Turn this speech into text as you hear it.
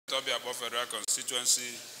Toby Above Federal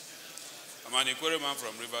Constituency. I'm an inquiry man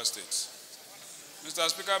from River State. Mr.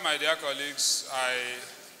 Speaker, my dear colleagues, I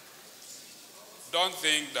don't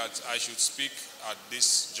think that I should speak at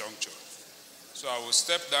this juncture. So I will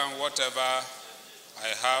step down whatever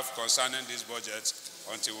I have concerning this budget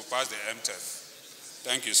until we pass the MTF.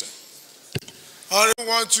 Thank you, sir. I don't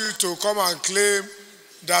want you to come and claim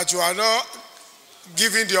that you are not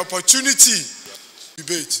given the opportunity to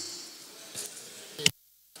debate.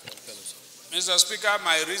 Mr. Speaker,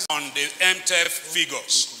 my reason on the MTF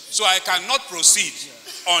figures. So I cannot proceed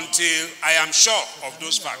until I am sure of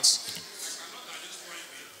those facts.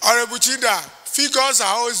 Honorable Chinda, figures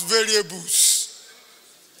are always variables.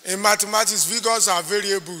 In mathematics, figures are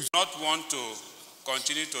variables. I don't want to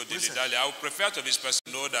continue to dilly-dally. I would prefer to be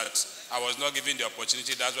specific, know that I was not given the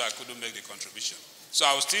opportunity. That's why I couldn't make the contribution. So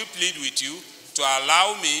I will still plead with you to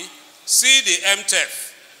allow me see the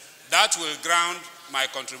MTF. That will ground my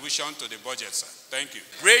contribution to the budget, sir. Thank you.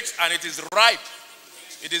 Great, and it is ripe.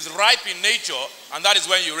 It is ripe in nature, and that is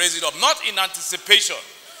when you raise it up, not in anticipation.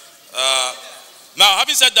 Now,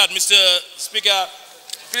 having said that, Mr. Speaker,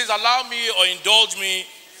 please allow me or indulge me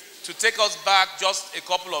to take us back just a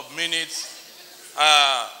couple of minutes.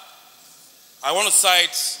 I want to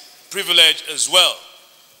cite privilege as well,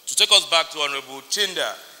 to take us back to Honorable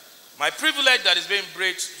Chinda. My privilege that is being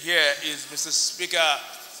breached here is, Mr. Speaker,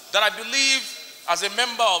 that I believe as a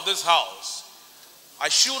member of this House, I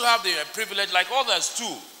should have the privilege, like others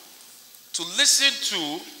too, to listen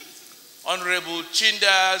to Honorable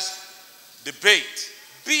Chinda's debate,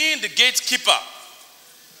 being the gatekeeper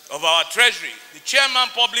of our treasury, the chairman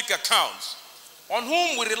public accounts, on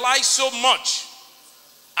whom we rely so much,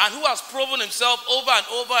 and who has proven himself over and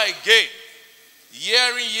over again,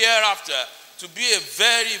 year in, year after, to be a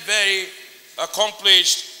very, very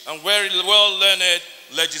accomplished and very well-learned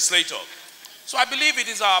legislator. So I believe it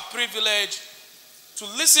is our privilege to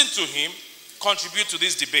listen to him contribute to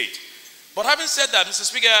this debate. But having said that, Mr.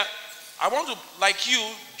 Speaker, I want to, like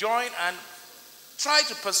you, join and try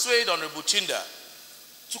to persuade Honorable Chinda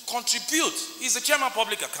to contribute. He's the chairman of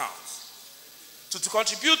public accounts. To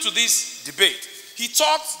contribute to this debate. He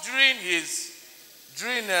talked during his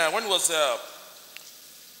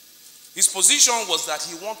position was that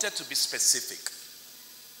he wanted to be specific.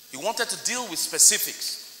 He wanted to deal with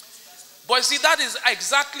specifics. But you see, that is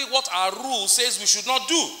exactly what our rule says we should not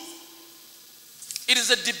do. It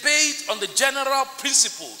is a debate on the general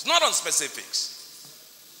principles, not on specifics.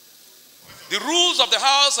 The rules of the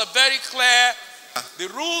House are very clear. The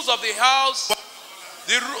rules of the House,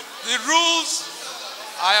 the rules,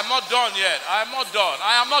 I am not done yet. I am not done.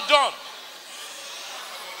 I am not done.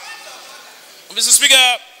 Mr.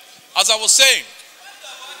 Speaker, as I was saying,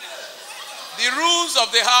 the rules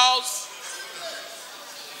of the House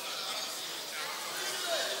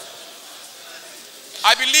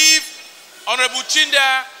I believe Honorable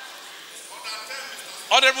Chinda,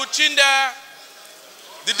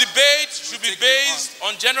 the debate should be based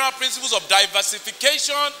on general principles of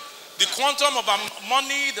diversification, the quantum of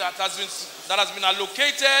money that has been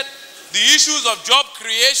allocated, the issues of job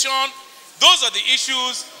creation. Those are the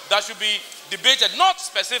issues that should be debated, not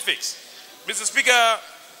specifics. Mr. Speaker,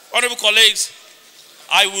 honorable colleagues,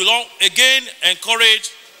 I will again encourage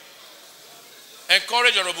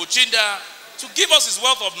Honorable Chinda to give us his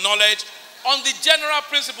wealth of knowledge on the general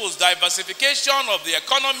principles, diversification of the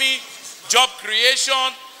economy, job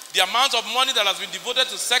creation, the amount of money that has been devoted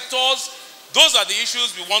to sectors. Those are the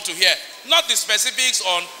issues we want to hear, not the specifics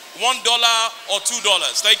on $1 or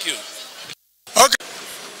 $2. Thank you. Okay.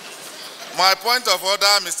 My point of order,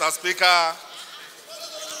 Mr. Speaker,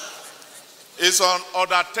 is on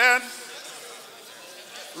Order 10,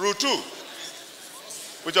 Rule 2.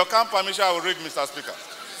 With your kind permission, I will read, Mr. Speaker.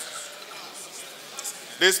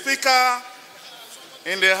 The Speaker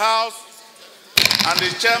in the House and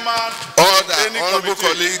the Chairman order, of any honorable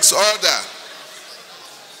committee colleagues, order,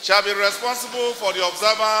 shall be responsible for the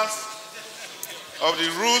observance of the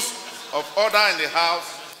rules of order in the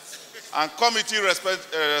House and committee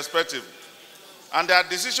respective, and their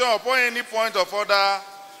decision upon any point of order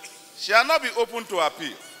shall not be open to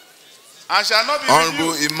appeal and shall not be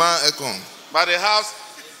reviewed by the House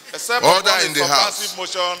except order upon in a the substantive House.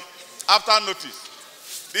 motion after notice.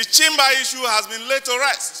 The Chimba issue has been laid to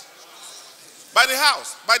rest by the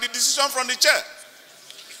House, by the decision from the chair.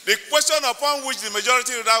 The question upon which the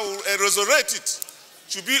majority will resurrect it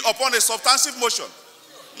should be upon a substantive motion,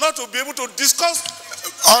 not to be able to discuss.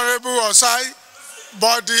 Honorable Osai,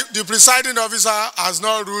 but the presiding officer has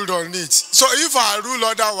not ruled on it. So if I rule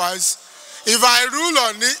otherwise, if I rule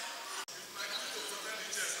on it,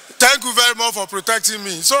 thank you very much for protecting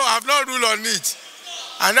me. So I have not ruled on it.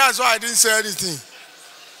 And that's why I didn't say anything.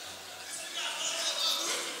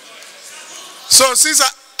 So since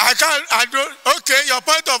I don't, okay, your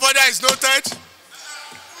point of order is noted.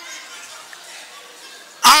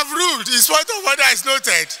 I've ruled, his point of order is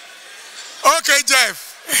noted. Okay,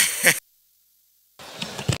 Jeff.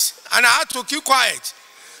 And I had to keep quiet.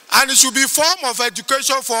 And it should be form of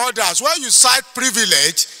education for others. When you cite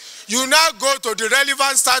privilege, you now go to the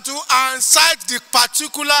relevant statute and cite the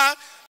particular